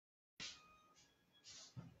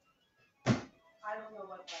I don't know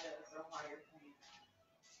what that is or why you're playing it.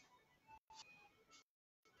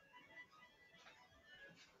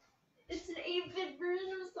 It's an 8-bit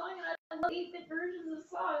version of a song, and I love 8-bit versions of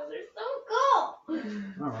songs. They're so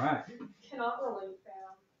cool. All right. Cannot relate,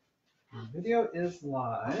 fam. The video is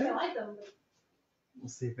live. I like them. But... We'll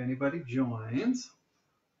see if anybody joins.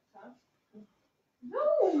 Huh? No.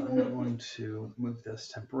 I'm going to move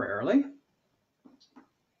this temporarily.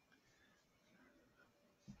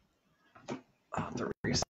 I'll have to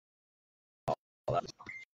reset all that.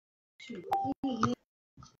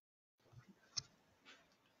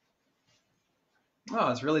 Oh,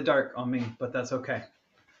 it's really dark on me, but that's okay.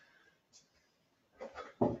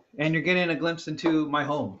 And you're getting a glimpse into my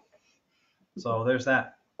home. So there's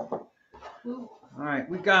that. Ooh. All right,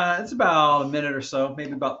 it's about a minute or so,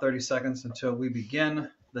 maybe about 30 seconds until we begin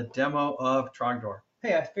the demo of Trogdor.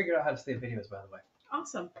 Hey, I figured out how to save videos, by the way.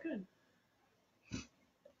 Awesome, good.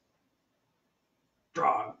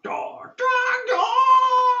 Trogdor!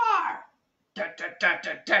 Trogdor!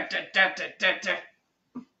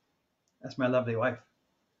 That's my lovely wife.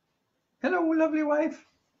 Hello, lovely wife.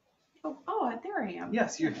 Oh, there I am.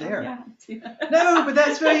 Yes, you're there. Yeah. No, but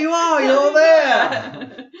that's where you are. You're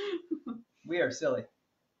there. We are silly.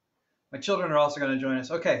 My children are also going to join us.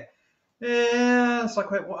 Okay. Yeah, it's not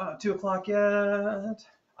quite 2 o'clock yet.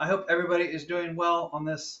 I hope everybody is doing well on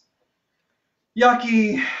this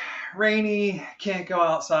yucky, rainy, can't go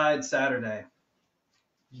outside Saturday.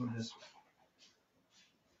 Move this way.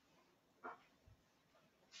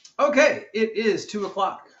 Okay, it is 2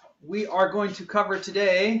 o'clock. We are going to cover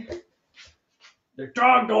today the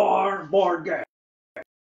Trogdor board game.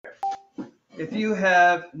 If you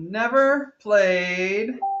have never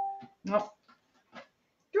played, oh,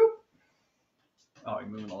 you're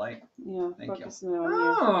moving the light. Yeah, thank you.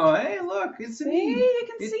 Oh, hey, look, it's see, me. you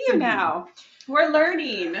can see you now. We're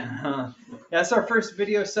learning. That's our first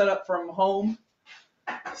video set up from home.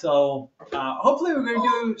 So hopefully we're going to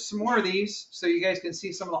do some more of these so you guys can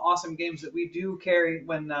see some of the awesome games that we do carry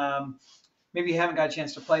when maybe you haven't got a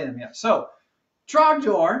chance to play them yet. So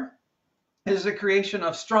Trogdor is a creation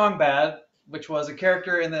of Strongbad, which was a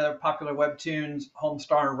character in the popular webtoons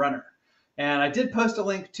Homestar Runner. And I did post a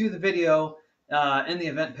link to the video in the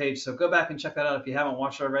event page, so go back and check that out if you haven't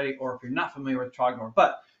watched it already or if you're not familiar with Trogdor.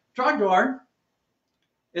 But Trogdor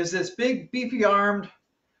is this big, beefy-armed,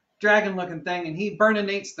 dragon-looking thing, and he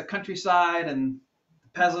burninates the countryside and the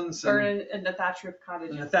peasants and the thatch roof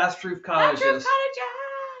cottages. And the thatch roof cottages.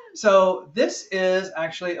 So this is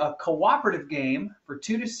actually a cooperative game for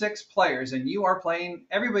 2 to 6 players, and you are playing.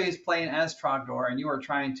 Everybody's playing as Trogdor, and you are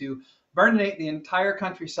trying to burninate the entire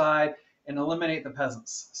countryside and eliminate the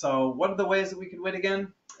peasants. So what are the ways that we could win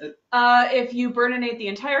again? If you burninate the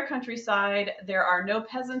entire countryside, there are no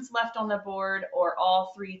peasants left on the board, or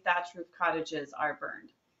all 3 thatch roof cottages are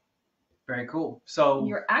burned. Very cool. So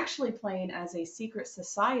you're actually playing as a secret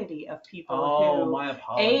society of people who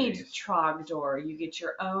aid Trogdor. You get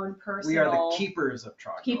your own personal. We are the keepers of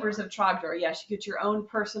Trogdor. Keepers of Trogdor. Yes, you get your own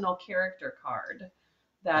personal character card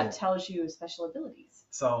that tells you special abilities.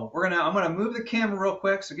 So I'm gonna move the camera real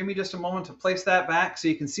quick. So give me just a moment to place that back so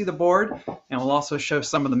you can see the board, and we'll also show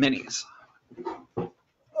some of the minis.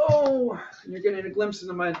 Oh, you're getting a glimpse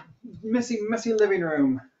into my messy living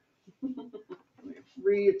room.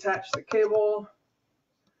 Reattach the cable.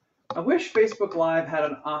 I wish Facebook Live had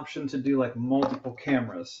an option to do like multiple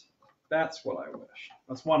cameras. That's what I wish.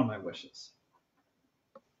 That's one of my wishes.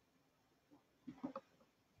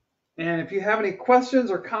 And if you have any questions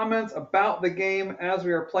or comments about the game as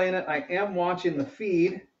we are playing it, I am watching the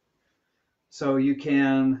feed, so you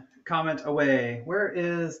can comment away. Where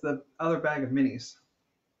is the other bag of minis?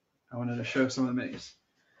 I wanted to show some of the minis.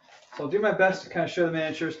 So I'll do my best to kind of show the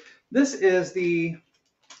miniatures. This is the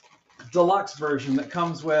deluxe version that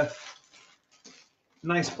comes with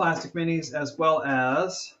nice plastic minis as well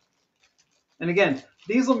as, and again,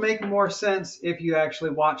 these will make more sense if you actually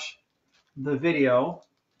watch the video,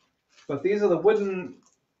 but these are the wooden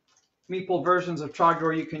meeple versions of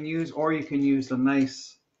Trogdor you can use, or you can use the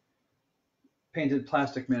nice painted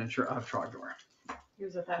plastic miniature of Trogdor.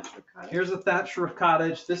 Here's a thatch roof cottage. Here's a thatch roof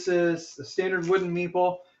cottage. This is a standard wooden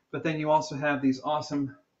meeple, but then you also have these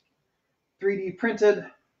awesome 3D printed,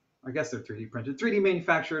 I guess they're 3D printed, 3D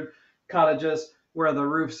manufactured cottages where the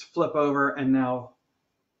roofs flip over and now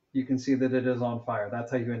you can see that it is on fire.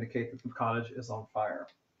 That's how you indicate that the cottage is on fire.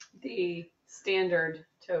 The standard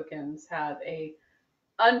tokens have a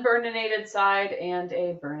unburninated side and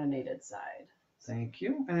a burninated side. Thank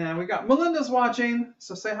you. And we got Melinda's watching,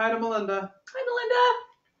 so say hi to Melinda. Hi, Melinda.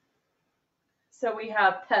 So we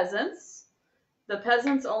have peasants. The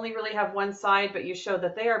peasants only really have one side, but you show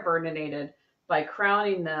that they are burninated. by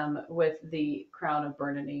crowning them with the crown of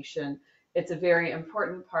Burnination. It's a very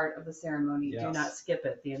important part of the ceremony. Yes. Do not skip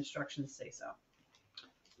it. The instructions say so.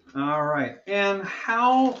 All right. And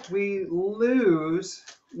how we lose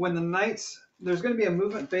when the knights, there's going to be a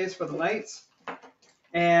movement phase for the knights.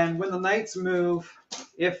 And when the knights move,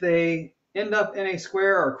 if they end up in a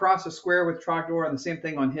square or cross a square with Trogdor, and the same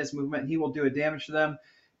thing on his movement, he will do a damage to them.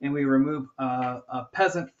 And we remove a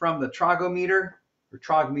peasant from the Trogometer, or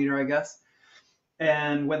Trogmeter, I guess.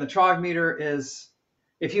 And when the Trogmeter is,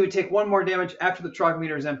 if he would take one more damage after the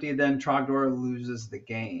Trogmeter is empty, then Trogdor loses the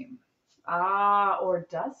game. Ah, or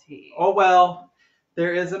does he? Oh, well,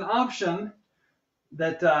 there is an option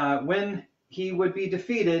that when he would be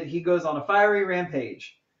defeated, he goes on a fiery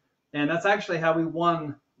rampage. And that's actually how we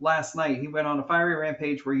won last night. He went on a fiery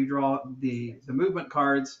rampage where you draw the movement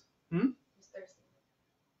cards.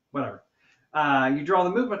 Whatever. You draw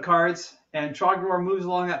the movement cards, and Trogdor moves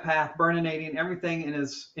along that path, burninating everything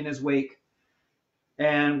in his wake.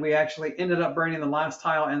 And we actually ended up burning the last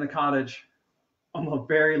tile and the cottage on the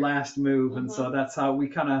very last move, and so that's how we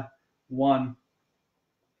kind of won.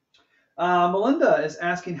 Melinda is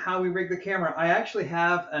asking how we rig the camera. I actually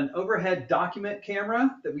have an overhead document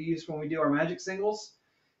camera that we use when we do our Magic singles,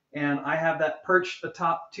 and I have that perched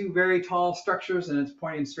atop two very tall structures, and it's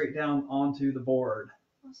pointing straight down onto the board.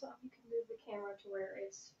 Also, you can move the camera to where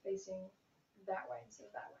it's facing that way instead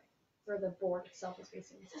of that way, where the board itself is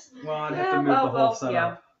facing. Well, I'd have to move the whole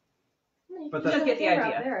setup. Yeah. But just get the camera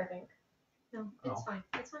idea. Up there, I think. No, it's Oh. fine.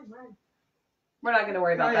 It's fine. We're not going to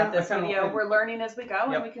worry about that this I kinda- video. We're learning as we go,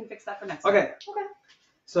 Yep. and we can fix that for next time. Okay. Okay.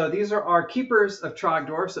 So these are our keepers of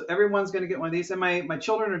Trogdor. So everyone's going to get one of these, and my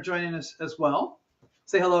children are joining us as well.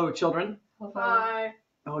 Say hello, children. Hi.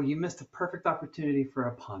 Oh, you missed a perfect opportunity for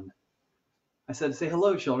a pun. I said, say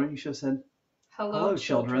hello, children. You should have said, hello,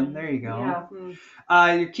 children. There you go.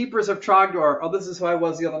 Yeah. Your keepers of Trogdor. Oh, this is who I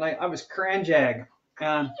was the other night. I was Cranjag.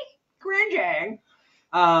 Cranjag.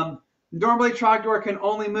 Normally, Trogdor can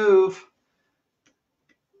only move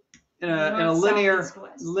in a North, linear south, east,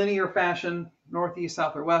 west. linear fashion, northeast,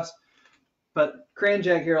 south, or west. But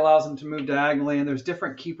Cranjag here allows him to move diagonally, and there's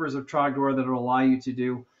different keepers of Trogdor that will allow you to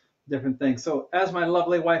do different things. So as my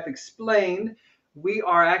lovely wife explained, we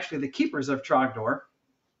are actually the keepers of Trogdor,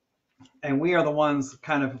 and we are the ones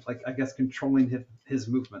kind of like, I guess, controlling his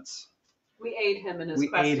movements. We aid him in his We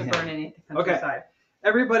quest aid to him. burn any countryside.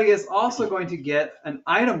 Everybody is also going to get an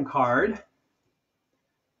item card. I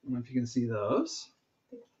don't know if you can see those.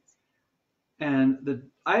 And the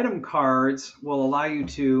item cards will allow you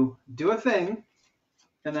to do a thing,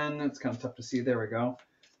 and then it's kind of tough to see. There we go.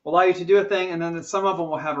 Will allow you to do a thing, and then some of them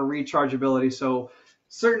will have a recharge ability. So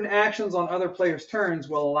certain actions on other players' turns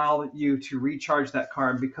will allow you to recharge that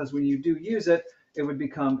card, because when you do use it, it would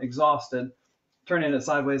become exhausted, turning it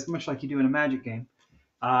sideways, much like you do in a Magic game.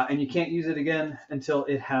 And you can't use it again until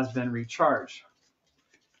it has been recharged.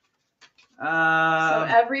 So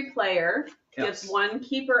every player Yes. gets one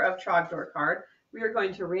keeper of Trogdor card. We are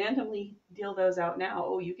going to randomly deal those out now.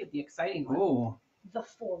 Oh, you get the exciting one. Oh, The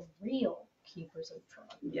for real keepers of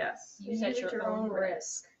Trogdor. Yes. Use at your own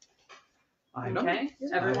risk. I don't. Okay.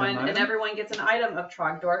 Item, Everyone item. and everyone gets an item of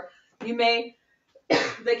Trogdor. You may.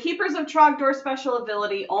 The Keepers of Trogdor special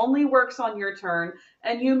ability only works on your turn,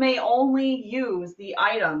 and you may only use the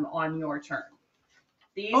item on your turn.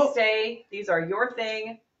 These these are your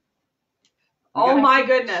thing. Oh my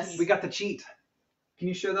goodness. We got the cheat. Can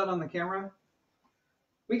you show that on the camera?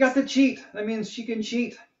 We got the cheat. That means she can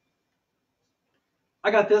cheat.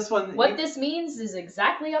 I got this one. What this means is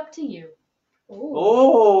exactly up to you. Ooh.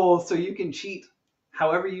 Oh, so you can cheat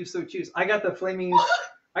however you so choose. I got the flaming,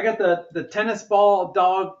 I got the tennis ball,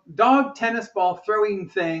 dog tennis ball throwing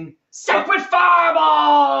thing. Set with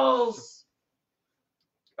fireballs!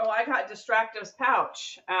 Oh, I got Distractive's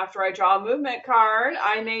pouch. After I draw a movement card,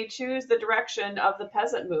 I may choose the direction of the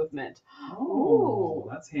peasant movement. Oh,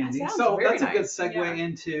 that's handy. That sounds So very that's a good nice. segue Yeah.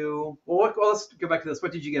 into, well, let's go back to this.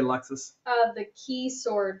 What did you get, Alexis? The key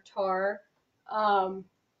sword tar.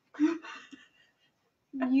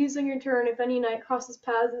 Using your turn, if any knight crosses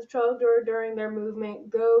paths with Trogdor during their movement,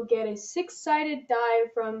 go get a 6-sided die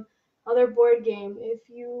from other board game. If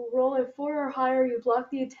you roll a 4 or higher, you block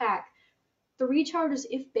the attack. The recharge is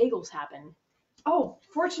if bagels happen. Oh,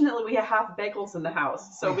 fortunately we have bagels in the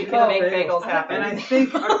house, so we Oh, can make bagels. bagels happen. And I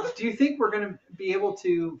think, do you think we're going to be able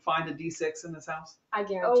to find a D6 in this house? I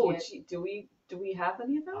guarantee Oh, it. gee, do we have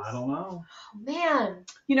any of those? I don't know. Oh, man.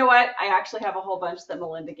 You know what? I actually have a whole bunch that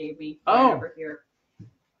Melinda gave me Oh. right over here.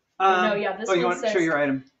 No, yeah, this you one want to show says- your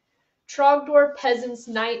item? Trogdor, peasants,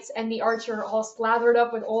 knights, and the archer are all slathered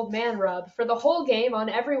up with old man rub. For the whole game, on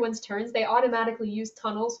everyone's turns, they automatically use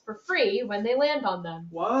tunnels for free when they land on them.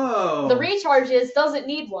 Whoa. The recharges doesn't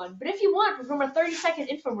need one, but if you want, perform a 30-second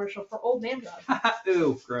infomercial for old man rub.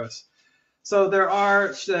 Ooh, gross. So there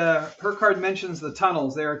are, her card mentions the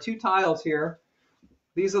tunnels. There are 2 tiles here.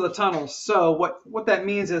 These are the tunnels. So what that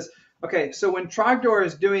means is, okay, so when Trogdor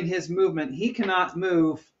is doing his movement, he cannot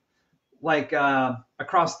move like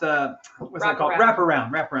across the, what's that called? Wrap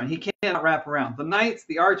around. He cannot wrap around. The knights,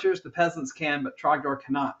 the archers, the peasants can, but Trogdor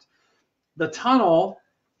cannot. The tunnel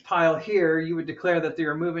tile here, you would declare that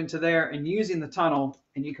you're moving to there and using the tunnel,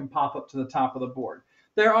 and you can pop up to the top of the board.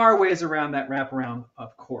 There are ways around that wraparound,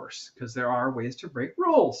 of course, because there are ways to break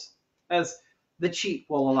rules, as the cheat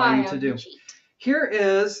will allow you to do. Here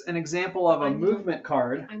is an example of a movement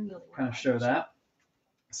card. Kind of show that.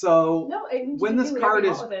 So when this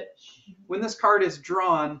card is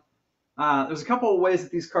drawn, there's a couple of ways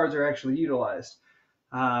that these cards are actually utilized.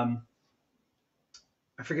 I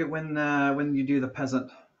forget when you do the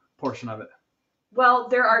peasant portion of it. Well,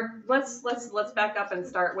 there are. Let's back up and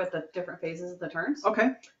start with the different phases of the turns.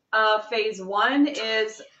 Okay. Phase 1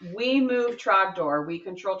 is we move Trogdor. We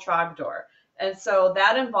control Trogdor, and so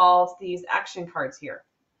that involves these action cards here.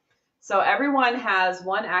 So everyone has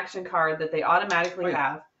 1 action card that they automatically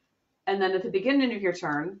have. And then at the beginning of your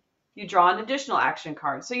turn, you draw an additional action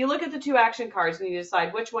card. So you look at the 2 action cards and you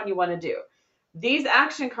decide which one you want to do. These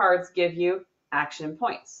action cards give you action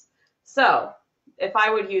points. So if I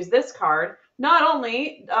would use this card, not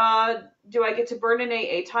only do I get to burn in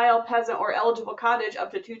a tile, peasant, or eligible cottage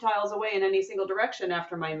up to 2 tiles away in any single direction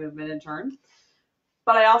after my movement and turn,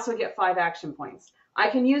 but I also get 5 action points. I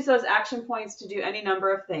can use those action points to do any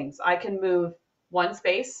number of things. I can move 1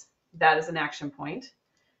 space. That is an action point.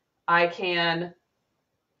 I can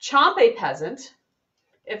chomp a peasant.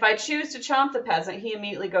 If I choose to chomp the peasant, he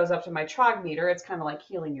immediately goes up to my Trog meter. It's kind of like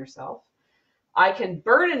healing yourself. I can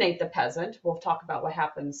burninate the peasant. We'll talk about what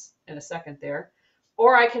happens in a second there.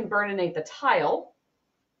 Or I can burninate the tile,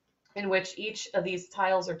 in which each of these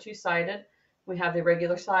tiles are 2-sided. We have the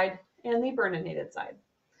regular side and the burninated side.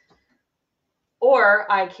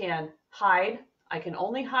 Or I can hide. I can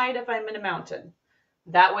only hide if I'm in a mountain.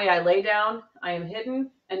 That way I lay down, I am hidden,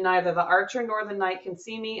 and neither the archer nor the knight can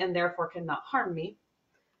see me and therefore cannot harm me.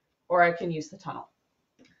 Or I can use the tunnel.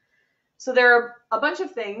 So there are a bunch of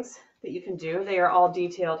things that you can do. They are all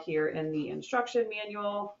detailed here in the instruction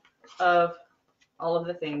manual of all of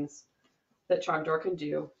the things that Trogdor can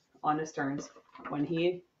do on his turns when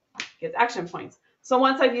he gets action points. So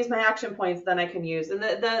once I've used my action points, then I can use, and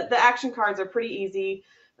the action cards are pretty easy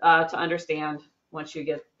to understand once you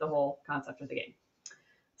get the whole concept of the game.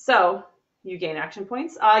 So you gain action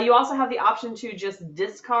points. You also have the option to just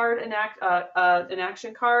discard an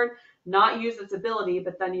action card, not use its ability,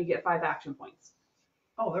 but then you get 5 action points.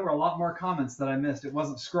 Oh, there were a lot more comments that I missed. It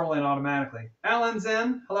wasn't scrolling automatically. Alan's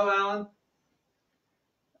in. Hello, Alan.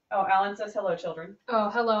 Oh, Alan says hello, children. Oh,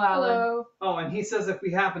 hello, Alan. Hello. Oh, and he says if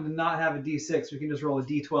we happen to not have a D6, we can just roll a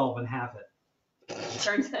D12 and half it.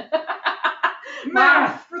 Turns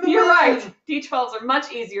Math for the You're win! right. D12s are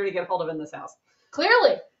much easier to get hold of in this house.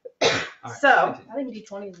 Clearly. All right, So, I think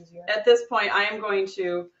D20 is easier. at this point, I am going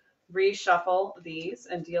to reshuffle these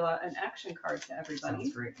and deal out an action card to everybody.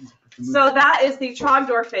 sounds great. So that is the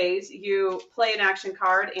Trogdor phase. You play an action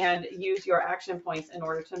card and use your action points in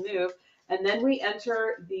order to move. And then we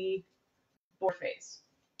enter the board phase.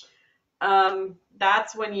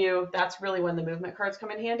 That's really when the movement cards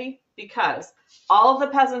come in handy, because all of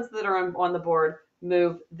the peasants that are on the board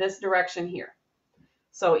move this direction here.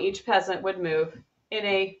 So each peasant would move in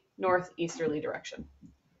a northeasterly direction.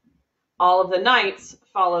 All of the knights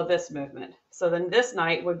follow this movement. So then this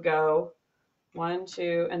knight would go 1,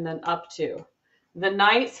 2, and then up 2. The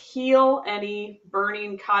knights heal any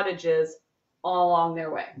burning cottages all along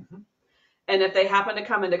their way. Mm-hmm. And if they happen to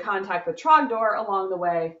come into contact with Trogdor along the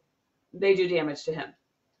way, they do damage to him.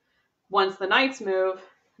 Once the knights move,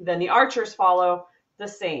 then the archers follow the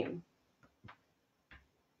same.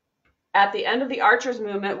 At the end of the archers'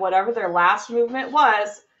 movement, whatever their last movement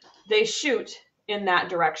was, they shoot in that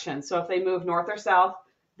direction. So if they move north or south,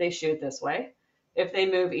 they shoot this way. If they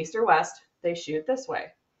move east or west, they shoot this way.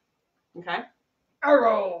 Okay?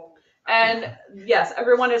 Arrow. And yes,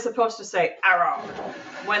 everyone is supposed to say arrow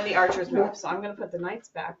when the archers move. So I'm going to put the knights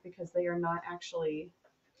back because they are not actually.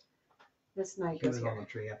 This knight He goes was on here. the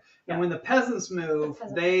tree, yeah. And when the peasants move,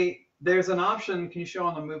 there's an option. Can you show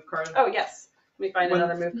on the move card? Oh yes, let me find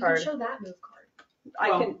another move You card. can show that move card. I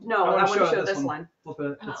want to show this one. Flip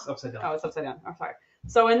it. It's upside down. Oh, it's upside down. I'm sorry.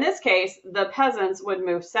 So in this case, the peasants would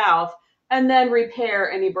move south, and then repair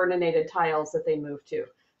any burninated tiles that they move to.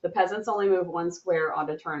 The peasants only move 1 square on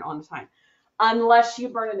a turn on a time, unless you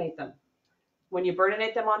burninate them. When you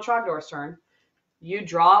burninate them on Trogdor's turn, you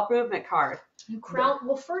draw a movement card. You crown.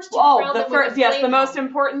 Well, first you crown them with the flame the most crown.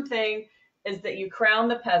 important thing is that you crown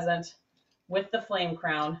the peasant with the flame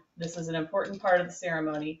crown. This is an important part of the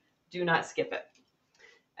ceremony. Do not skip it.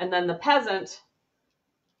 And then the peasant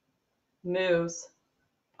moves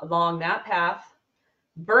along that path,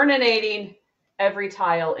 burninating every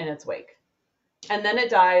tile in its wake. And then it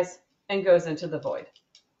dies and goes into the void.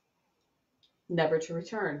 Never to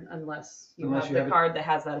return unless you have the card that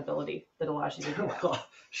has that ability that allows you to do that. Well,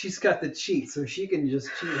 she's got the cheat, so she can just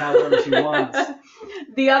cheat however she wants.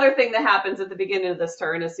 The other thing that happens at the beginning of this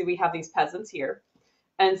turn is we have these peasants here.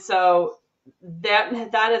 And so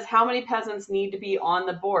that is how many peasants need to be on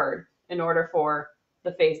the board in order for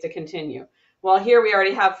the phase to continue. Well, here we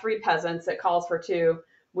already have 3 peasants. It calls for 2.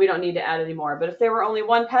 We don't need to add any more. But if there were only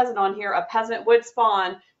 1 peasant on here, a peasant would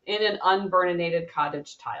spawn in an unburninated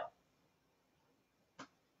cottage tile.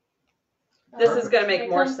 This is going to make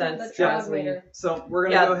more sense as we. So we're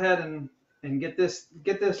going to go ahead and get this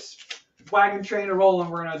wagon train rolling.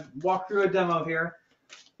 We're going to walk through a demo here.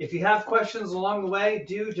 If you have questions along the way,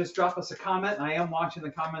 do just drop us a comment. I am watching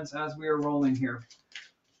the comments as we are rolling here.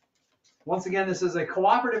 Once again, this is a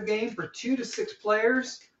cooperative game for 2 to 6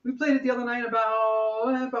 players. We played it the other night about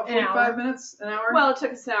 45 minutes, an hour. Well, it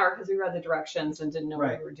took us an hour because we read the directions and didn't know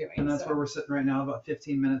what we were doing. And that's where we're sitting right now, about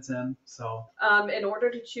 15 minutes in. So, in order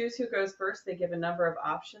to choose who goes first, they give a number of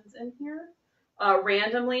options in here.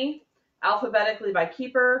 Randomly, alphabetically by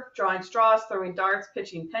keeper, drawing straws, throwing darts,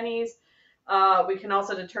 pitching pennies. We can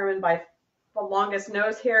also determine by the longest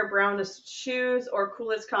nose hair, brownest shoes, or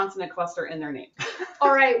coolest consonant cluster in their name.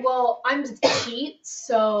 All right, well, I'm a cheat,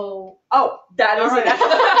 so... Oh, that is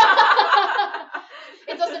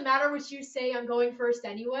It doesn't matter what you say, I'm going first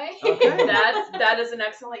anyway. Okay. that is an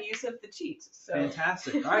excellent use of the cheat. So.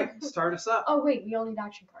 Fantastic. All right, start us up. Oh, wait, we all need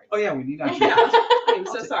action cards. Oh, yeah, we need action. Yeah, I'm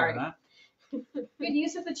I'll so take sorry. care of that. Good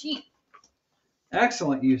use of the cheat.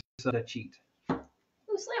 Excellent use of the cheat.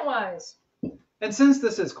 Ooh, slantwise. And since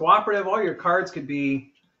this is cooperative, all your cards could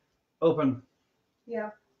be open. Yeah.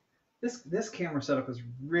 This camera setup is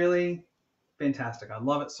really fantastic. I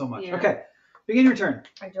love it so much. Yeah. Okay, begin your turn.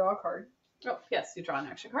 I draw a card. Oh, yes, you draw an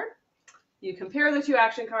action card. You compare the 2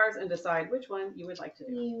 action cards and decide which one you would like to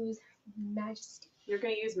do. Use Majesty. You're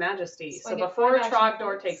going to use Majesty. So I So get before 5 action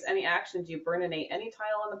Trogdor points. takes any actions, you burninate any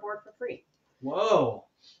tile on the board for free. Whoa.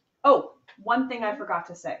 Oh, one thing I forgot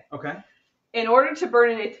to say. Okay. In order to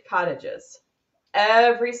burninate the cottages,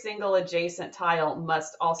 every single adjacent tile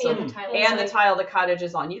must also, And the tile. and the tile the cottage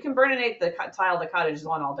is on. You can burninate the tile the cottage is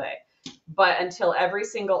on all day, but until every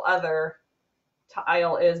single other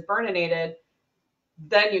tile is burninated,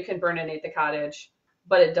 then you can burninate the cottage,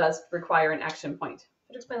 but it does require an action point.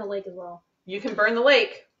 Could explain the lake as well. You can burn the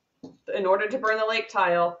lake. In order to burn the lake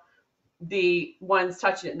tile, the ones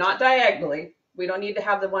touching it, not diagonally. We don't need to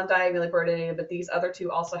have the one diagonally burninated, but these other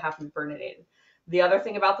 2 also have to be burninated. The other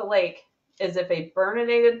thing about the lake is if a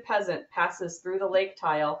burninated peasant passes through the lake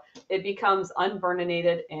tile, it becomes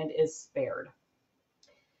unburninated and is spared.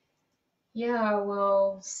 Yeah,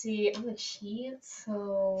 well, see, I'm a cheat,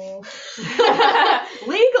 so...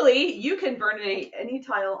 Legally, you can burninate any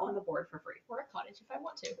tile on the board for free. Or a cottage if I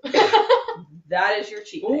want to. That is your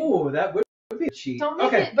cheat. Ooh, that would be a cheat. Don't make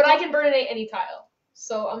Okay. it, but I can burnate any tile.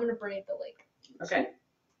 So I'm going to burnate the lake. Okay.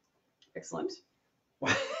 Excellent.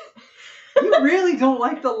 You really don't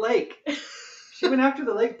like the lake. She went after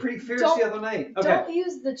the lake pretty fierce the other night. Okay. Don't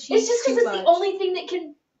use the cheat. It's just because it's the only thing that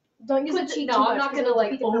can... Don't use put the cheat. no, too I'm much, not 'cause gonna, it'll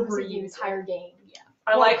like, defeat the purpose of the overuse entire game.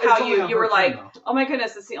 I like Well, how it's only you on were her like, turn, though. oh my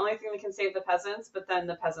goodness, it's the only thing that can save the peasants, but then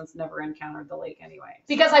the peasants never encountered the lake anyway.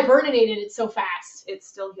 Because I burninated it so fast. It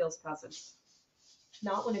still heals peasants.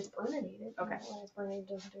 Not when it's burninated. Okay. Well, it's burning,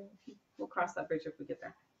 doesn't do it. We'll cross that bridge if we get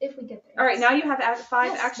there. If we get there. All right, now you have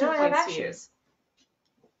 5 Yes, action now I have points to actions. use.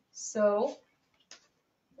 So,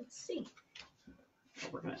 let's see.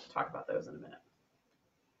 We're going to talk about those in a minute.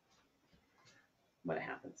 When it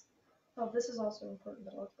happens. Oh, this is also important,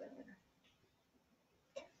 but I'll explain later.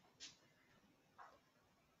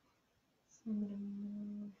 So I'm gonna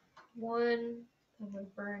move 1. I'm gonna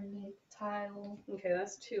burn the tile. Okay,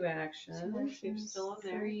 that's 2 actions. 2 You're actions, still in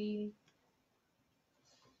there. 3,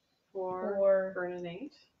 4, 4, burn an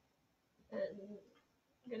 8. and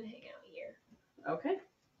I'm gonna hang out here. Okay,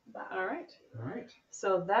 Bye. all right. All right.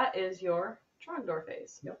 So that is your Trogdor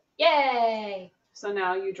phase. Yay! So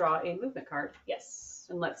now you draw a movement card, Yes.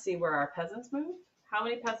 and let's see where our peasants move. How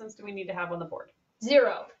many peasants do we need to have on the board?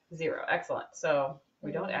 0. 0. Excellent. So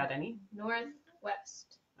we don't add any. North,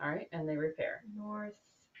 west. All right, and they repair. North.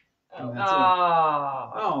 And Oh, that's it.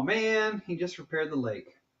 Oh. Oh man, he just repaired the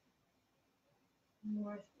lake.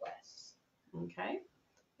 northwest. Okay.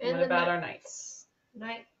 And What the about our knights?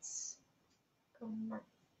 Knights go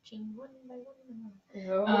marching one by one.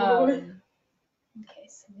 Oh. Okay,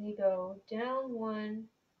 so they go down one,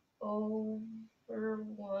 over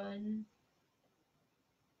one,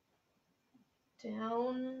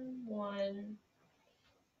 down one,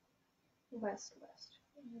 West.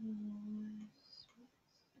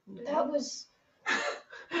 That was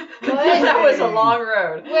That was a long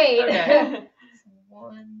road. wait. Okay.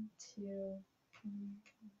 1, 2.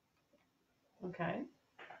 Okay.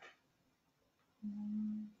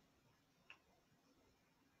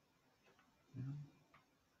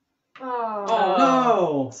 Oh. Oh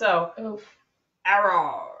no! So, Oof.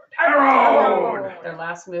 arrow. Arrow! Their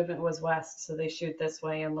last movement was west, so they shoot this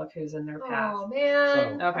way and look who's in their path. Oh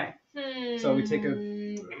man. Okay. So we take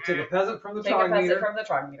a peasant from the Take a trog peasant meter. from the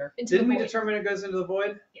trog meter. Into the Didn't we void. determine it goes into the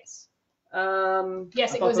void? Yes. Yes,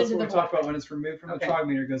 Yes, I it thought goes that's into what the we void. talked about when it's removed from Okay. the trog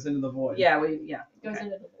meter, it goes into the void. yeah. It goes Okay.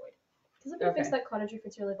 into the void. Can somebody fix Okay. that cottage if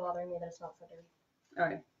it's really bothering me that it's not flittering? All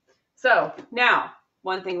right. So now,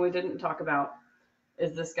 one thing we didn't talk about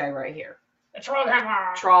is this guy right here, The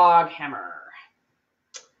Troghammer. Troghammer.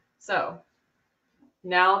 So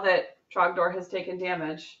now that Trogdor has taken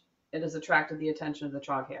damage, it has attracted the attention of the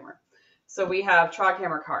Troghammer. So we have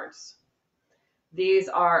Troghammer cards. These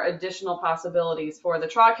are additional possibilities for the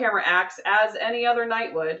Troghammer acts as any other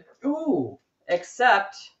knight would, Ooh.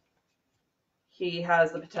 except he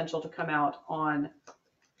has the potential to come out on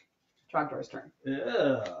Trogdor's turn.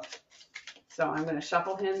 Yeah. So I'm going to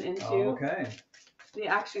shuffle him into Okay. the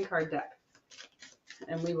action card deck,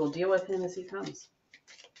 and we will deal with him as he comes.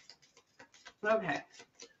 Okay.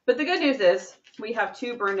 But the good news is we have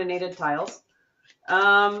 2 burninated tiles.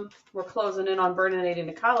 We're closing in on burninating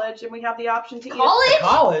to college, and we have the option to College?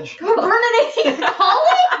 College. We're burninating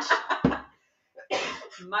college?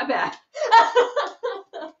 My bad.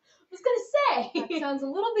 I was gonna That say. sounds a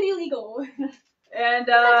little bit illegal. And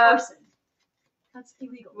That's arson. That's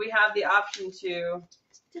illegal. we have the option to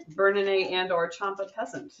burninate and or chomp a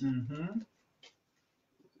peasant. Mm-hmm.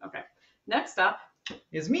 Okay. Next up,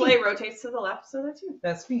 Is me. play rotates to the left, so that's you.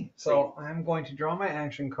 That's me. So I'm going to draw my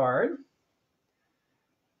action card.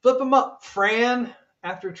 Flip them up, Fran.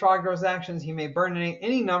 After Trogdor's actions, he may burnate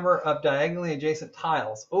any number of diagonally adjacent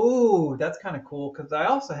tiles. Ooh, that's kind of cool because I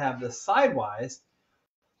also have this sidewise.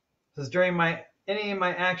 It says during any of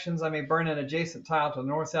my actions, I may burn an adjacent tile to the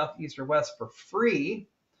north, south, east, or west for free.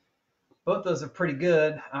 Both those are pretty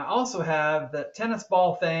good. I also have that tennis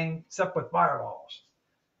ball thing, except with fireballs.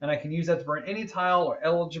 And I can use that to burn any tile or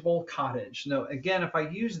eligible cottage. Now, again, if I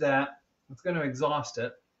use that, it's going to exhaust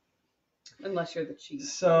it. Unless you're the cheat.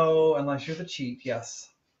 So, unless you're the cheat, yes.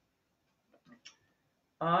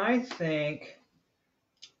 I think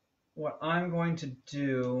what I'm going to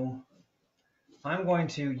do, I'm going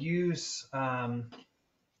to use,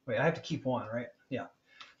 wait, I have to keep one, right? Yeah.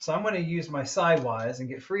 So I'm going to use my sidewise and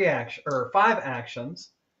get free action, or 5 actions.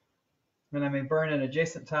 And I may burn an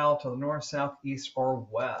adjacent tile to the north, south, east, or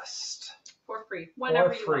west. For free.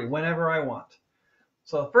 Whenever For you free, want. whenever I want.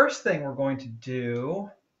 So the first thing we're going to do,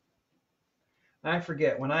 I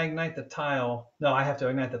forget, when I ignite the tile, no, I have to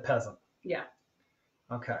ignite the peasant. Yeah.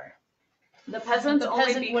 Okay. The peasants The only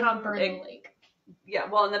peasant wouldn't become burn the lake. yeah,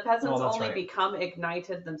 well, and the peasants Oh, that's only right. become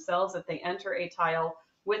ignited themselves if they enter a tile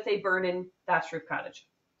with a burn-in thatched roof cottage.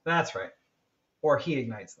 That's right. Or he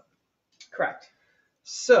ignites them. Correct.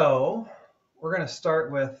 So we're going to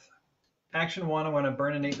start with action 1. I'm going to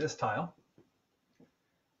burninate this tile.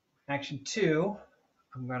 Action 2,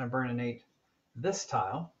 I'm going to burninate this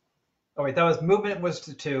tile. Oh wait, that was movement was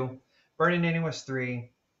to 2. Burninating was 3.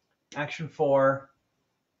 Action 4.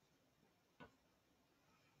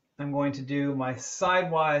 I'm going to do my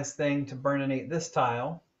sidewise thing to burninate this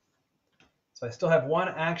tile. So I still have 1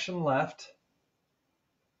 action left.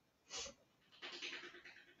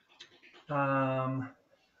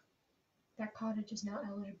 That cottage is now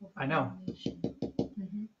eligible for I know. burnation.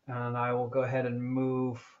 And I will go ahead and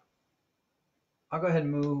move. I'll go ahead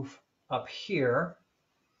and move up here.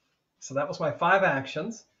 So that was my 5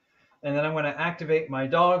 actions. And then I'm going to activate my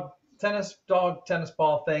tennis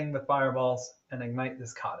ball thing with fireballs and ignite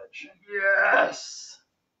this cottage. Yes.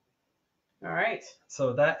 All right.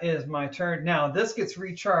 So that is my turn. Now this gets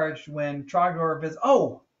recharged when Trogdor visits.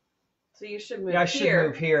 Oh, So you should move yeah, I should here.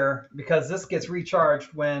 move here because this gets recharged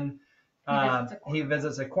when he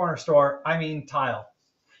visits a corner store. I mean tile.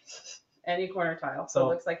 Any corner tile. So So-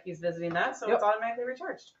 it looks like he's visiting that, so Yep. it's automatically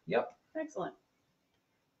recharged. Yep. Excellent.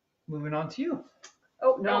 Moving on to you.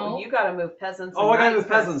 Oh, no, No. you got to move peasants. Oh, and I gotta knights move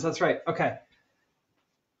first. peasants. That's right. Okay.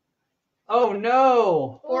 Oh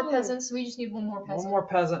no! 4 peasants. We just need one more peasant. One more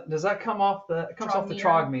peasant. Does that come off the? It comes Trog off the meter.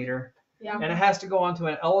 Trog meter, Yeah. and it has to go onto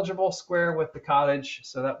an eligible square with the cottage.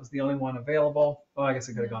 So that was the only one available. Oh, I guess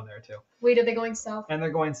it could have gone there too. Wait, are they going south? And they're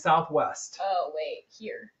going southwest. Oh, wait.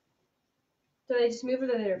 Here. Do they just move or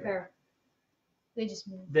do they repair? They just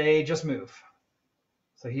moved. They just move.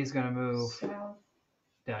 So he's gonna move South.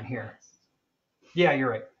 down here. Yeah, you're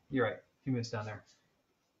right. You're right. He moves down there,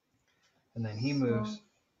 and then he moves West.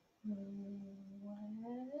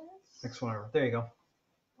 next one over. There you go.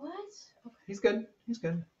 What? He's good. He's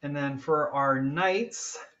good. And then for our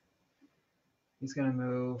knights, he's gonna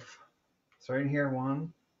move starting here.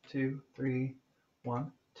 1, 2, 3,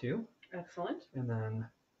 1, 2, Excellent. and then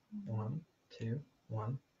 1, 2,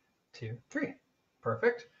 1, 2, 3.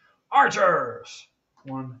 Perfect. Archers.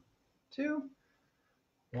 1, 2,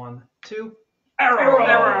 1, 2.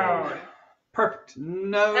 Arrow. Perfect.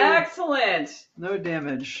 No. Excellent. No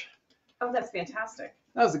damage. Oh, that's fantastic.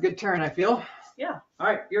 That was a good turn, I feel. Yeah. All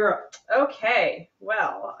right, you're up. Okay.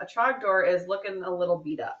 Well, a Trogdor is looking a little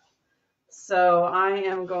beat up. So I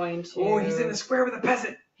am going to. Oh, he's in the square with a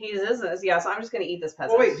peasant. He is. Yeah, so I'm just going to eat this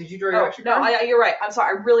peasant. Oh, wait, did you draw your action no, card? you're right. I'm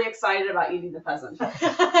sorry. I'm really excited about eating the peasant.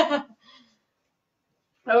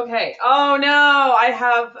 Okay. Oh, no. I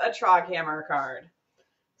have a Troghammer card.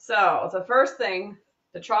 So the first thing,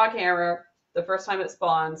 the Troghammer, the first time it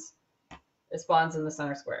spawns in the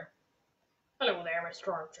center square. Hello there,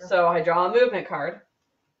 Mr. Archer. So I draw a movement card.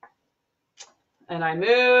 And I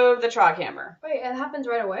move the Troghammer. Wait, it happens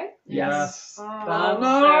right away? Yes. Boom,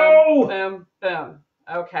 no! Boom, boom.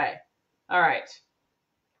 Okay. All right.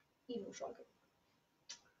 Evil shrug.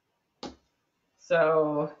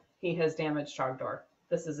 So he has damaged Trogdor.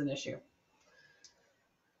 This is an issue.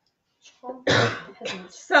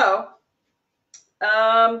 So,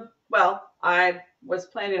 well, I was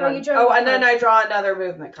planning Oh, on. you draw Oh, and then card. I draw another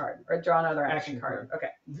movement card or draw another action card. Okay.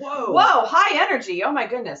 Whoa. Whoa, high energy. Oh my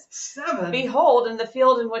goodness. 7. Behold, in the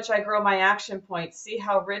field in which I grow my action points, see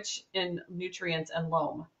how rich in nutrients and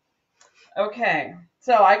loam. Okay,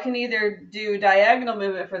 so I can either do diagonal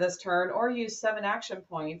movement for this turn or use 7 action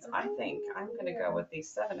points. I think I'm going to go with these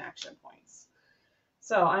 7 action points.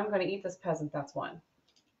 So I'm going to eat this peasant. That's 1.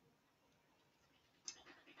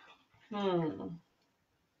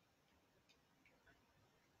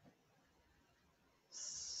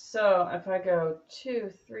 So if I go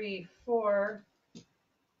 2, 3, 4,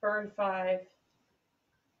 burn 5,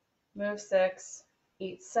 move 6,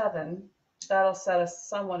 eat 7, that'll set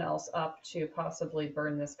someone else up to possibly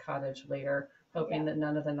burn this cottage later, hoping that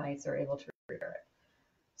none of the knights are able to repair it.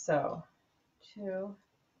 So 2,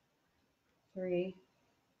 3,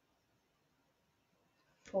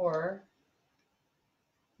 4,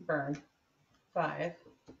 burn 5,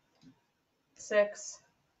 6,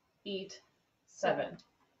 eat 7.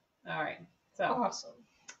 All right, so Awesome.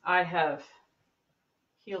 I have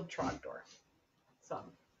healed Trogdor. So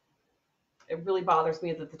it really bothers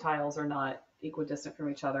me that the tiles are not equidistant from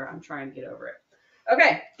each other. I'm trying to get over it.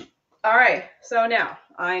 Okay. All right. So now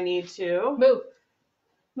I need to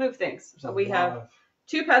move things. So we have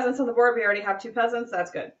 2 peasants on the board. We already have 2 peasants.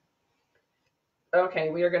 That's good.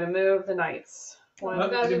 Okay. We are going to move the knights. We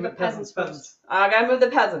gotta do the peasants first. I got to move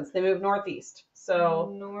the peasants. They move northeast.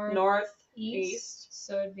 So Northeast. east.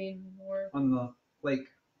 So it'd be north. On the lake.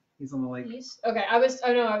 He's on the lake. East. Okay, I was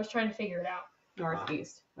trying to figure it out.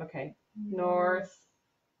 Northeast. Okay. Northeast.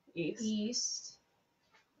 East.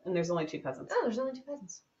 And there's only 2 peasants. Oh, there's only 2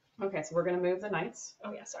 peasants. Okay, so we're going to move the knights.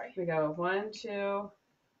 Oh yeah, sorry. We go 1, 2,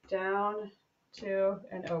 down, 2,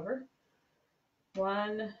 and over.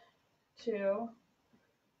 1, 2,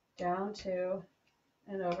 down, 2,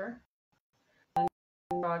 and over. And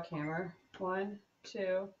Troghammer. 1,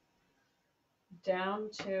 2, down,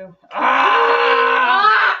 2.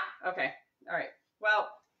 Ah! Okay. All right. Well,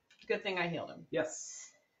 good thing I healed him. Yes.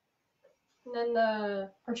 And then the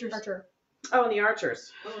Archer. Oh, and the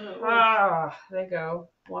archers. Oh, no. Ah, they go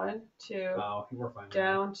 1, 2, Oh, we're fine.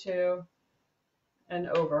 down, 2, and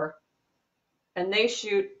over. And they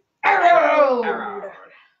shoot Arrow! arrow.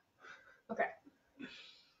 Okay.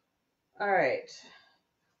 All right.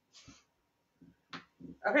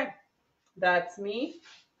 Okay. That's me.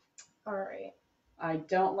 All right. I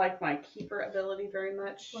don't like my keeper ability very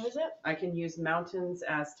much. what is it? I can use mountains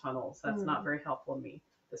as tunnels. That's not very helpful to me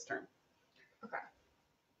this turn.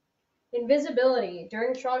 Invisibility.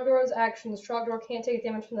 During Trogdor's actions, Trogdor can't take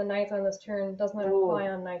damage from the knights on this turn. Does not apply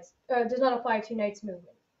on knights. Does not apply to knights'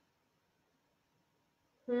 movement.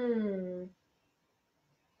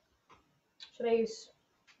 Should I use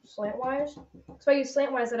slantwise? So if I use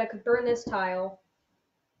slantwise, that I could burn this tile,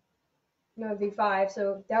 No, it'd be 5.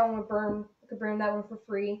 So that one would burn. I could burn that one for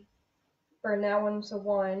free. Burn that one, so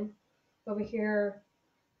 1. Over here,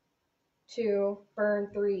 2. Burn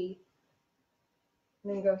 3.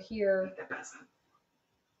 And then go here.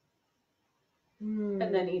 And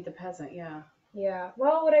then eat the peasant. Yeah. Yeah.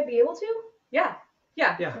 Well, would I be able to? Yeah.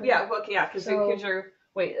 Yeah. Well, yeah. Because So- you're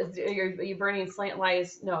wait. Are you burning slant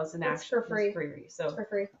lies? No, it's an It's action. for free. It's free. So For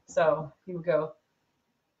free. So you would go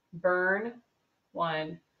burn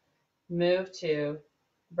 1, move 2,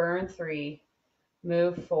 burn 3,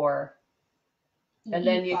 move 4, and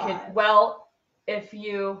then you can. Well, if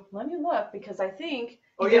you let me look because I think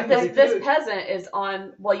this peasant is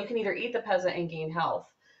on. Well, you can either eat the peasant and gain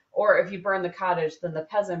health, or if you burn the cottage, then the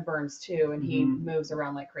peasant burns too, and he moves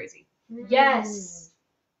around like crazy. Yes.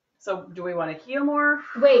 So do we want to heal more?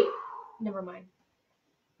 Wait. Never mind.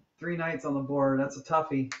 3 knights on the board. That's a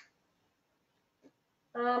toughie.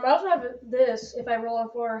 I also have this. If I roll a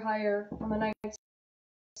 4 or higher on the knights,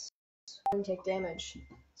 I can take damage.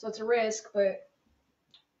 So it's a risk, but.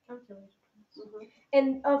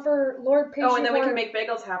 And for Lord Patient Oh, and then we can make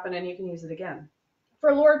bagels happen, and you can use it again.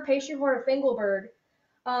 For Lord Patient Horn of Fingalbird,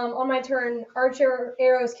 on my turn, archer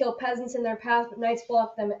arrows kill peasants in their path, but knights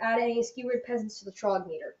block them. Add any skewered peasants to the Trog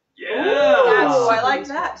meter. Oh, I super like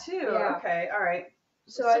useful. that too. Yeah. Okay, all right.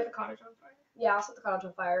 So I, Set the cottage on fire. yeah, I'll set the cottage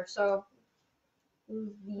on fire. So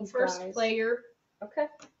these First guys. player. Okay.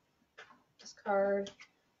 Discard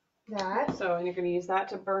that. So and you're going to use that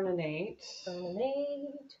to burn an 8. Burn an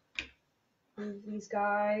 8. Move these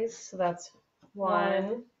guys. So that's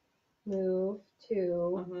 1. Move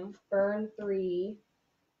 2. Mm-hmm. Burn 3.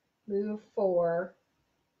 Move 4.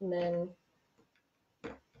 And then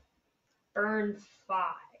Burn 5.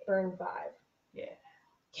 burn 5. Yeah.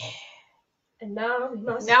 And now we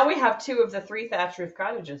must. Now we have 2 of the 3 thatch roof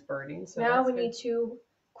cottages burning. So now that's we good. need to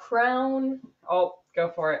crown Oh, go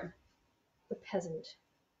for it. the peasant.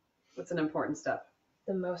 That's an important step.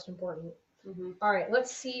 The most important. Mm-hmm. All right,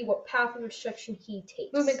 let's see what path of destruction he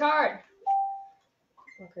takes. Movement card.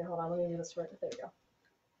 Okay, hold on. Let me do this right. There we go.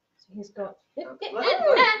 So he's going.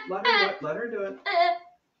 Let her do it.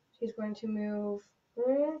 She's going to move.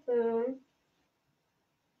 Mm-hmm.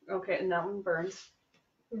 Okay, and that one burns.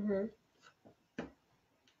 Mm-hmm.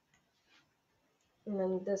 And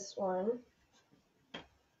then this one.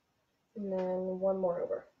 And then one more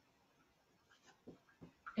over.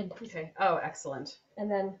 And Okay. Oh, excellent. And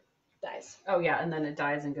then dies. Oh, yeah, and then it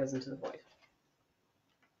dies and goes into the void.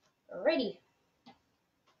 Alrighty.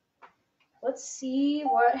 Let's see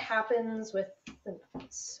what happens with the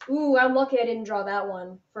knights. Ooh, I'm lucky I didn't draw that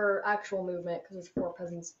one for actual movement because it's 4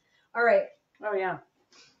 peasants. Alright, Oh, yeah.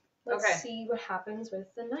 let's Okay. see what happens with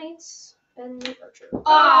the knights and the archer.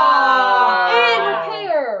 Ah! And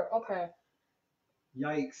repair! Okay,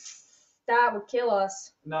 Yikes. that would kill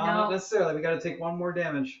us. No, No. not necessarily. We got to take 1 more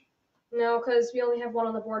damage. No, because we only have 1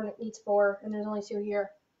 on the board and it needs 4, and there's only 2 here.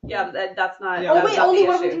 Yeah, that's not. Yeah, Oh that's wait, not only the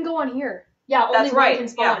 1 issue. can go on here. yeah, only That's one right, can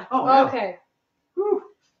spawn. Oh, yeah. Okay, Whew.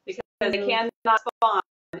 Because they cannot spawn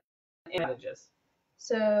in cottages.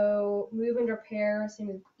 so move and repair. So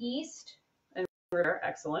move east,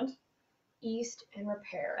 Excellent. east, and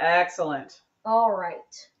repair. Excellent.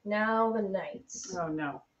 Alright, now the knights. Oh,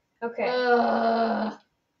 no. Okay, Ugh.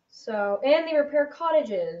 so, and they repair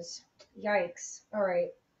cottages. Yikes. Alright,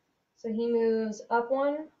 so he moves up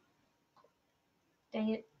 1. Dang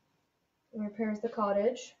it. And repairs the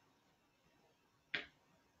cottage.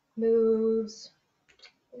 Moves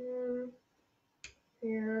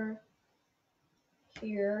here,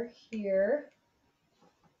 here.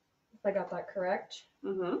 If I got that correct.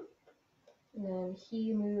 Mm-hmm. And then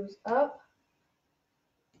he moves up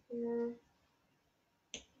here.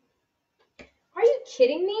 Are you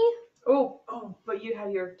kidding me? Oh, but you have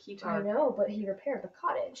your I keytar. know, but he repaired the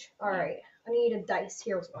cottage. Alright, I need a dice.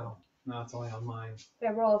 Here was one. Oh, no, it's only on mine. If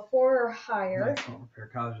I roll a 4 or higher. Knights don't repair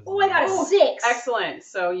cottages. Oh, I got a Oh, 6! Excellent.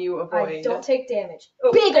 So you avoid. I don't take damage.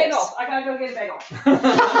 Oh, Bagels! bagel. I gotta go get a bagel.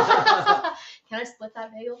 Can I split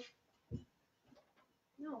that bagel?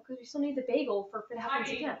 No, because we still need the bagel for if it happens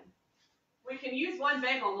Fine. again. We can use one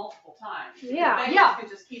bagel multiple times. Yeah, Bagels yeah. can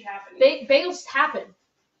just keep happening. Bagels happen.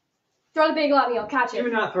 Throw the bagel at me, I'll catch Do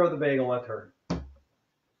it. not throw the bagel at her.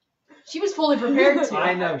 She was fully prepared to.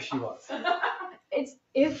 I know she was.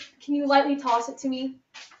 Can you lightly toss it to me?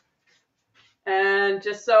 And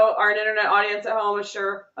just so our internet audience at home is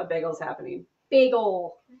sure, a bagel's happening.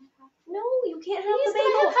 Bagel. No, you can't have He's the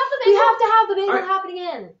gonna bagel. have the We bagel. have to have the bagel Alright. happen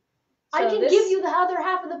again. I So can this- give you the other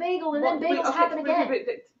half of the bagel and then Well, bagels okay, happen again.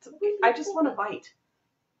 I just want a bite.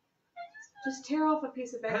 Just tear off a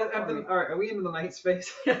piece of bagel. for me. All right, are we into the night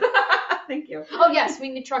space? Thank you. Oh yes, we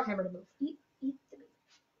need truck hammer to move. Eat the bagel.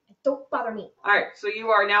 Don't bother me. All right, so you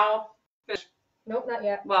are now Nope, not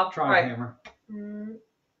yet. well, Try right. hammer. Really?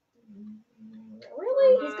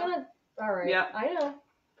 Mhm. He's gonna. All right. Yeah. I know.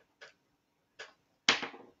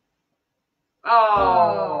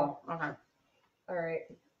 Oh. Okay. All right.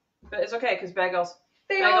 But it's okay because bagels are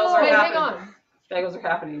Wait, happening. hang on. Bagels are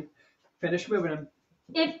happening. Finish moving him.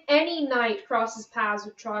 If any knight crosses paths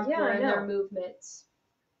with Yeah, I Trogdor in their know. movements,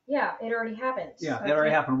 yeah, it already happened. Yeah, it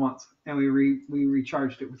already happened once, and we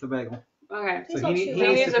recharged it with the bagel. Okay. Please So don't he shoot He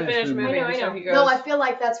me. needs to finish finish moving. moving. I know. So he goes. No, I feel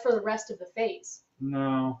like that's for the rest of the phase.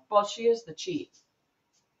 No, Well, she is the cheat.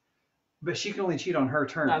 but she can only cheat on her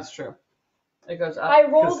turn. That's true. It goes up. I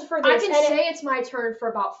rolled for I this. can and say it's my turn for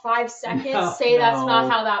about 5 seconds. No, say that's not no.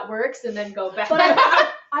 how that works, and then go back. But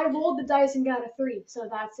I rolled the dice and got a 3, so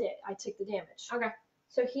that's it. I took the damage. Okay.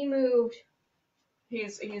 So he moved.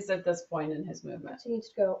 He's at this point in his movement. So he needs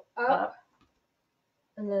to go up,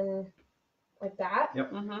 and then like that,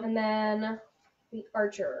 Mm-hmm. and then the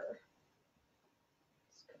archer.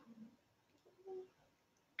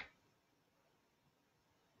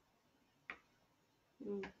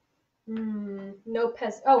 No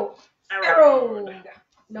peasant. Oh, arrow.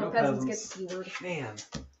 No, peasants get skewered. Man,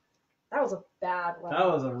 That was a bad one. that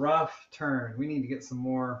was a rough turn. We need to get some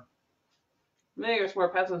more Maybe there's more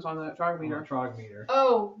peasants on that trog meter. trog meter.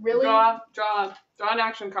 Oh, really? Draw an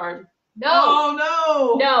action card. No.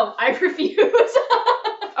 Oh no! No, I refuse. Okay.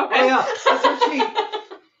 Oh yeah, that's her cheat.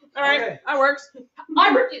 All right, Okay. that works. I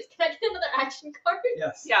refuse. Can I get another action card?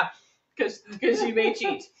 Yes. Yeah, because you may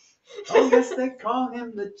cheat. Oh yes, they call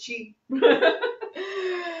him the cheat.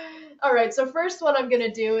 All right. So first, what I'm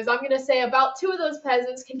gonna do is I'm gonna say about 2 of those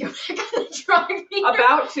peasants can go back on the trog meter.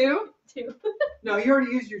 About 2? 2. No, you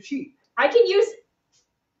already used your cheat. I can use.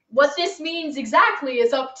 What this means exactly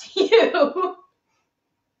is up to you.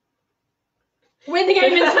 When the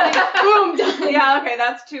game is like, boom, done. Yeah, okay,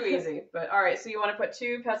 that's too easy. But all right, so you want to put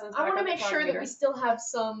 2 peasants I back want to on the make trog sure that meter. we still have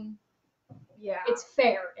some. Yeah. It's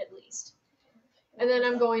fair, at least. And then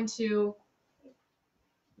I'm going to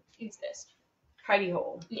use this. Hidey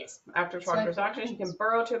hole. Yes. After So I have Trogdor's action, you can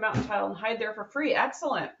burrow to a mountain tile and hide there for free.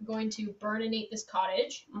 Excellent. I'm going to burninate this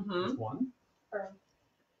cottage. Mm-hmm. One.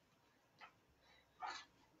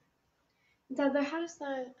 Dad, how does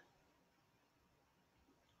that?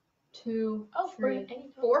 2, Oh, 3, burn any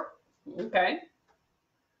 4, Okay.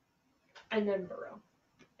 and then burrow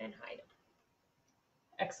and hide.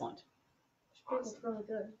 Excellent. It's really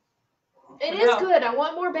good. It No. is good. I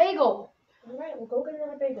want more bagel. All right, we'll go get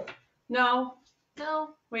another bagel. No,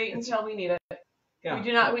 No, wait until we need it. Yeah. We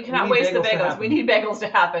cannot We cannot need waste the bagels to bagels. happen. We need bagels to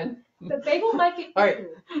happen. The bagel might get All right.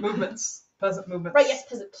 eaten. Movements. Peasant movements. right. Yes,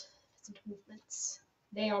 peasant movements.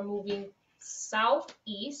 They are moving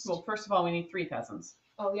southeast. Well, first of all, we need 3 peasants,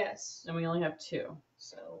 Oh yes. and we only have 2.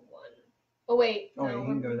 So 1. Oh wait. Oh, no, you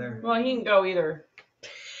can go there. Well, he can go either.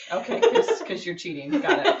 Okay, because you're cheating.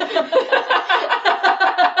 Got it.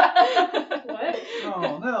 What?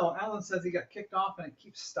 Oh no, Alan says he got kicked off and it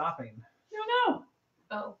keeps stopping. No.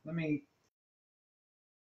 Oh. Let me.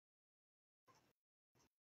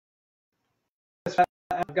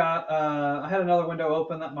 I've got. I had another window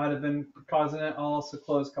open that might have been causing it. I'll also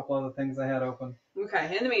close a couple other things I had open.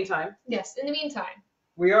 Okay. In the meantime, Yes. In the meantime.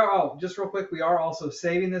 We are. Oh, just real quick. We are also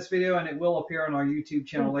saving this video, and it will appear on our YouTube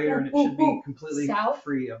channel later, and it should be completely South?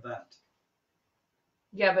 free of that.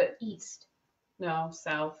 yeah, but East. no,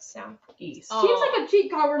 south, South. east. Oh. Seems like a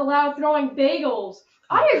cheat code would allow throwing bagels.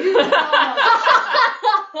 I agree with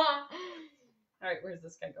that. All right, where's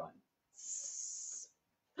this guy going?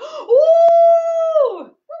 Ooh!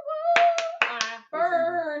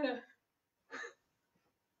 Burn.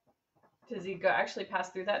 Does he go actually pass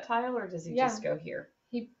through that tile, or does he Yeah. just go here?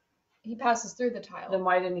 He passes through the tile. Then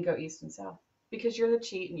why didn't he go east and south? Because you're the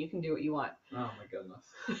cheat and you can do what you want. Oh my goodness.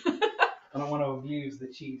 I don't want to abuse the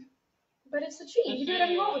cheat. But it's a cheat. You do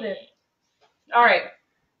whatever you want with it. All right,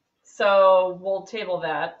 so we'll table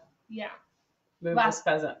that. Yeah. Move Last-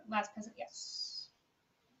 this peasant. Last peasant, yes.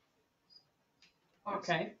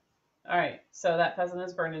 Okay. All right, so that peasant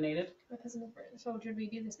is burninated. My peasant is burned. So should we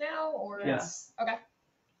do this now or? Yes. Okay.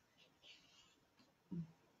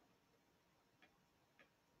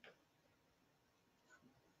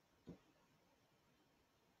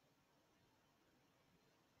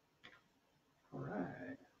 All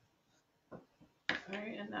right. All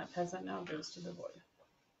right, and that peasant now goes to the void.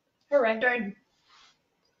 Hooray.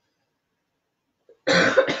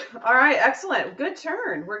 All right, excellent. Good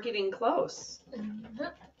turn. We're getting close. Uh-huh.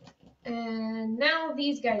 And now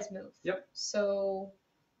these guys move. Yep. So.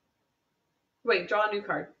 Wait, draw a new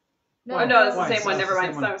card. No. Oh, no, that's the Twice. same one. That's Never the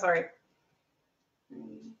mind. same one. So, sorry.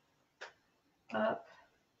 Up.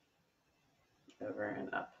 Over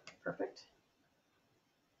and up. Perfect.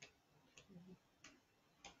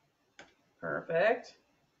 Perfect.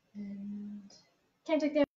 And Can't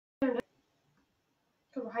take damage because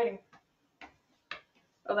we're hiding.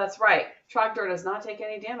 Oh, that's right. Trogdor does not take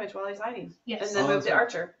any damage while he's hiding. yes. And then Oh, move that's the right.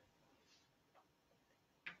 archer.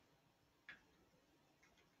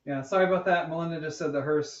 Yeah, sorry about that. Melinda just said that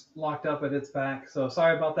hers locked up at its back. So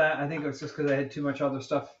sorry about that. I think it was just because I had too much other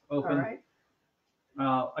stuff open. All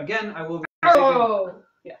right. Again, I will be Oh.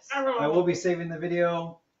 Yes. saving the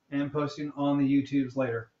video and posting on the YouTubes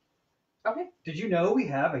later. Okay. Did you know we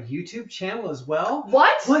have a YouTube channel as well?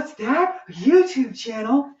 What? What's that? A YouTube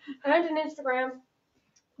channel? And an Instagram.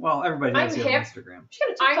 Well, everybody knows I'm you have hip. Instagram. You should get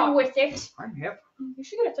a TikTok. I'm with it. I'm hip. You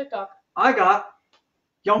should get a TikTok. I got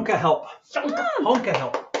Yonka help. Shonka. Honka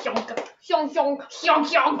help. Shonka. Hyong hyong.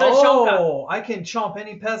 Shonk. Oh, I can chomp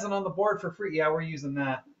any peasant on the board for free. Yeah, we're using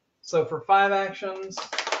that. So for 5 actions,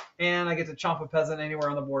 and I get to chomp a peasant anywhere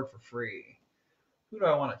on the board for free. Who do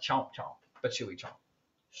I want to chomp? But should we chomp?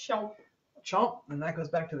 Shomp. Chomp, and that goes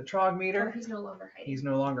back to the Trog Oh, meter. he's no longer hiding. He's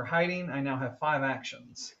no longer hiding. I now have 5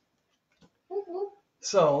 actions. Whoop, whoop.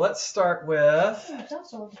 So let's start with. Oh, it's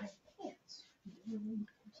also over his pants.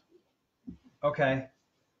 Okay.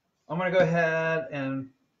 I'm going to go ahead and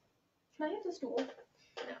Can I have the stool?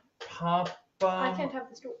 pop I can't have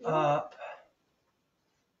the stool. up.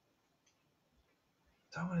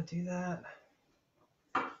 Do I want to do that?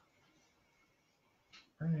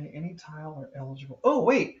 Any tile are eligible. Oh,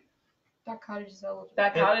 wait. That cottage is eligible.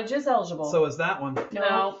 That cottage is eligible. So is that one?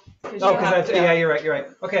 no. Oh, because yeah, you're right.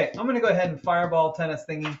 Okay, I'm going to go ahead and fireball tennis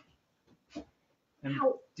thingy and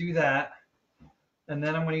Ow. do that. And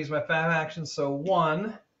then I'm going to use my 5 actions. So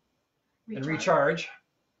 1, and recharge,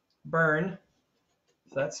 burn.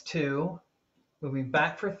 So that's 2. Moving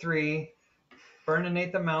back for 3.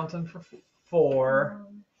 Burninate the mountain for 4.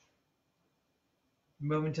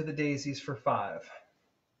 Moving to the daisies for 5.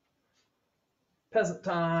 Peasant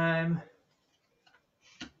time.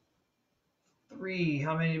 3.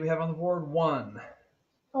 How many do we have on the board? 1.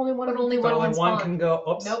 Only one. But only But one only one spawned. can go.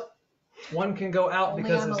 Oops. Nope. One can go out Only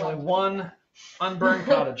because on the there's only left. one unburned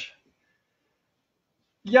cottage.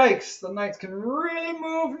 Yikes! The knights can really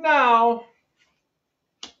move now.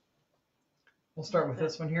 We'll start with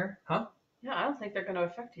this one here, huh? Yeah, I don't think they're going to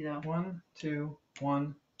affect you though. 1, 2,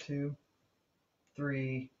 1, 2,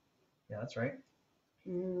 3. Yeah, that's right.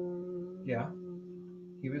 Yeah.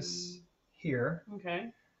 He was here. Okay.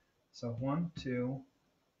 So 1, 2,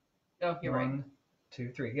 Oh, you're right. 1, 2,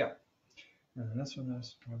 3. Yeah. And then this one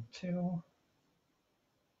is 1, 2,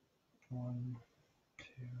 1, 2,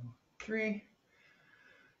 3.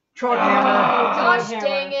 Trog Oh, hammer. gosh Hammer.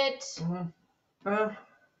 dang it.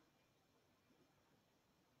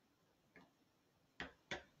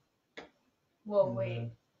 Whoa,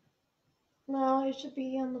 wait. No, it should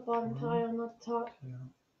be on the bottom tile, not the top.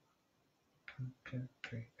 1, 2,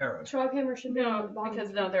 3. Arrows. Troghammer should be on No, the bottom.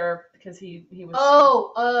 because he was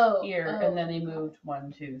Oh. here, and then he moved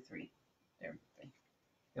 1, 2, 3. There.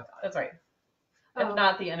 Yeah. That's right. Oh. If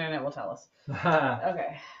not, the internet will tell us.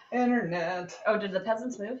 Okay. Internet. Oh, did the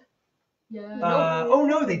peasants move? Yeah. Oh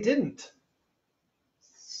no, they didn't.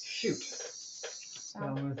 Shoot. South.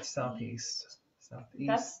 I'll move southeast. Southeast.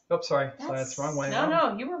 That's- Oops, sorry. So that's the wrong way.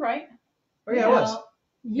 No, you were right. Oh yeah, it was.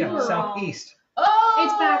 You Yeah, were wrong. southeast. Oh!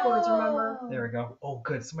 It's backwards, remember? There we go. Oh,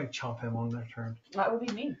 good. Somebody chomp him on their turn. That would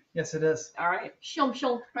be me. Yes, it is. All right. Shomp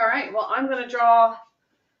shomp. All right. Well, I'm going to draw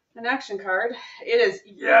an action card. It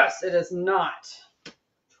is not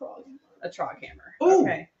Trog. a Troghammer. Ooh.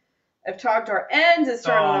 Okay. If Trogdor ends his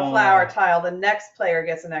turn on a flower tile, the next player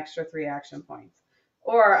gets an extra 3 action points.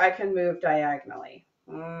 Or I can move diagonally.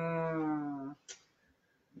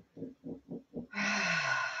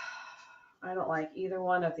 I don't like either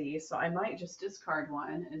one of these, so I might just discard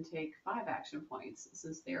one and take 5 action points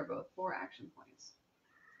since they are both 4 action points.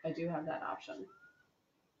 I do have that option.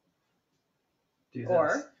 Do this.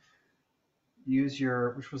 Or Use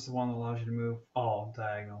your, which was the one that allows you to move all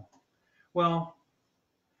diagonal. Well,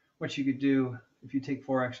 what you could do, if you take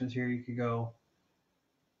 4 actions here, you could go.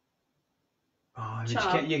 Oh, but you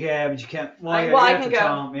Chomp. can't. But you can't. Well, I you can have to go.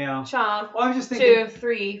 chomp, yeah. chomp. Well, I was just thinking. 2,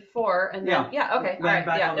 3, 4, and then yeah, okay, Land all right,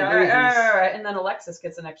 back yeah, on the all right, daisies. all right, and then Alexis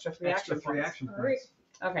gets an extra 3 Extra action 3 points. action All right. points.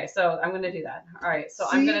 Okay, so I'm gonna do that. All right, so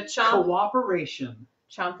I'm gonna See? chomp Cooperation.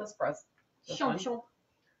 this breast. This Shomp one. shomp.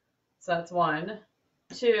 So that's 1,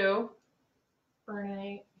 2,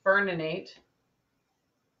 Burninate. burninate,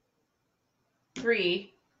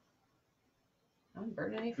 3. I'm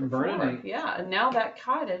burninate for 4. Burninate. Yeah, and now that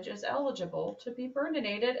cottage is eligible to be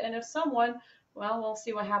burninated, and if someone Well, we'll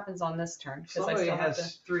see what happens on this turn. 'Cause I Somebody still have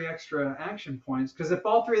has 3 extra action points, because if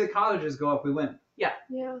all 3 of the cottages go up, we win. Yeah.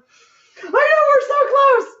 I know, we're so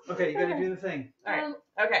close! Okay, you gotta do the thing. All right.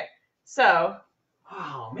 Okay. So,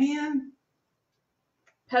 Oh, man.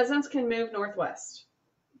 peasants can move northwest.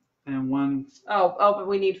 And 1, Oh, but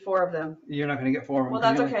we need 4 of them. you're not gonna get 4 of them. Well,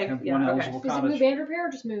 'cause you that's only okay. have Yeah, one okay. eligible Is it cottage. move and repair or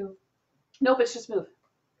just move? Nope, it's just move.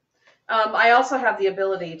 I also have the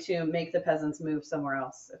ability to make the peasants move somewhere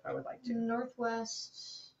else if I would like to.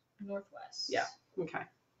 Northwest. Yeah. Okay.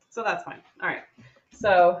 So that's fine. All right.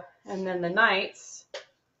 So, and then the knights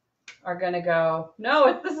are going to go,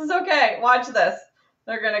 no, this is okay. Watch this.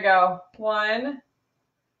 They're going to go 1,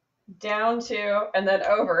 down 2, and then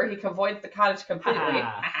over. He avoids the cottage completely.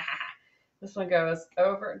 This one goes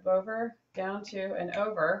over, down 2, and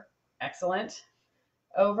over. Excellent.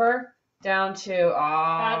 Over, down 2.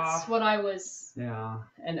 That's what I was. Yeah.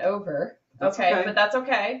 And over. That's Okay, okay. but that's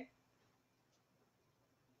okay.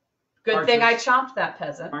 Good thing I chopped that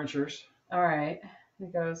peasant. Archers. All right.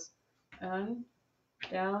 It goes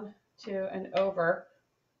down, 2, and over.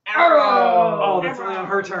 Oh, that's only on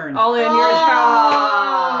her turn. All in your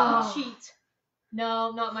Oh. job. Cheat.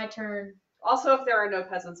 No, not my turn. Also, if there are no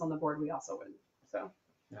peasants on the board, we also win. So,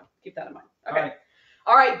 Yeah. keep that in mind. All Okay. right.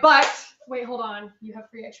 All right, but Wait, hold on. You have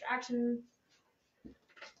 3 extra action.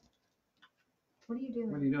 What are you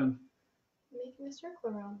doing? What are you doing? Making a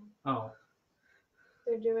circle around them. Oh.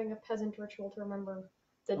 They're doing a peasant ritual to remember.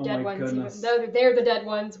 The Oh dead my ones. goodness. They're the dead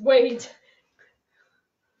ones. Wait.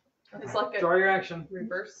 it's like a Draw your action.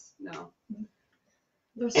 reverse. No.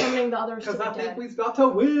 They're summoning the others to Because the I think dead. we've got to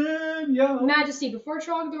win, yo. Majesty, before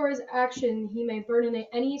Trogdor's action, he may burn in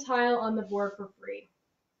any tile on the board for free.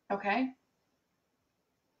 Okay.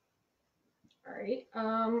 Alright,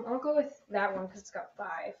 I'll go with that one because it's got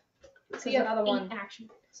 5. So See you have another 8 one. action.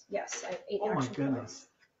 Yes, I have 8 Oh my action goodness. points.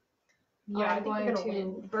 Yeah, I I'm think we're going gonna to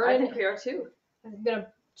win. I burn think in. we are too. I'm gonna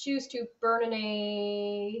choose to burn in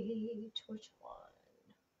a which one?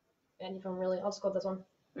 And if I'm really, I'll just go with this one.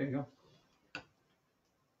 There you go.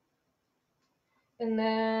 And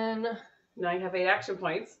then Now you have 8 action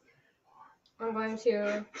points. I'm going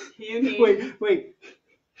to You need. Wait.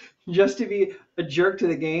 Just to be a jerk to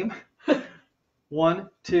the game. 1,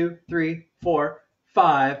 2, 3, 4,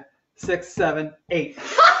 5, 6, 7, 8. 1,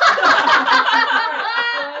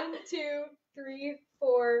 2, 3,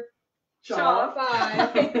 4, Chop.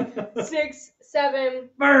 5, 6, 7.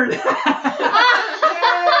 Burn!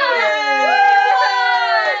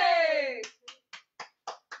 Yay!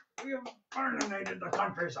 We have burnated the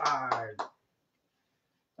countryside.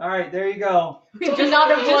 All right, there you go. Would not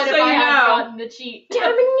have Just won so if I you hadn't know. gotten the cheat.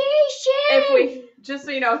 Domination! Just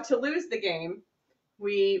so you know, to lose the game, if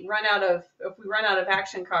we run out of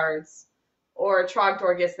action cards, or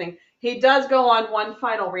Trogdor gets thing, he does go on one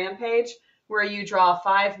final rampage where you draw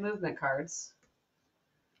 5 movement cards,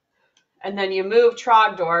 and then you move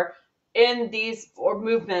Trogdor in these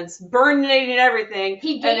movements, burning everything.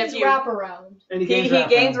 He and gains if you, wraparound. And he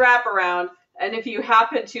gains wraparound, and if you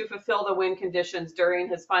happen to fulfill the win conditions during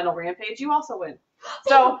his final rampage, you also win.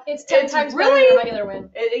 So It's 10 It's times really- better than a regular win.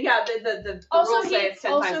 the Also, rules say it's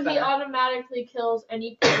 10 times he better. automatically kills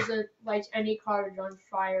any peasant, lights any cottage on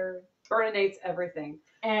fire, Burninates everything.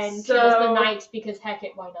 and So- kills the knights because heck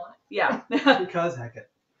it, why not? Yeah. Because heck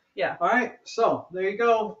it. Yeah. All right, so there you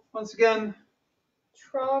go. Once again,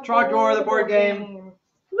 Trogdor, Trogdor, the board game.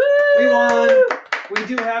 we won. We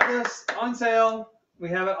do have this on sale. We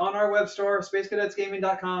have it on our web store,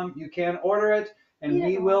 spacecadetsgaming.com. You can order it, and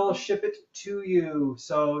we will ship it to you.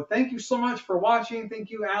 So thank you so much for watching. Thank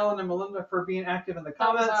you, Alan and Melinda, for being active in the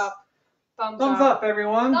comments. Thumbs up. Thumbs up,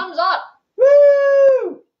 everyone. Thumbs up!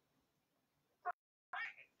 Woo!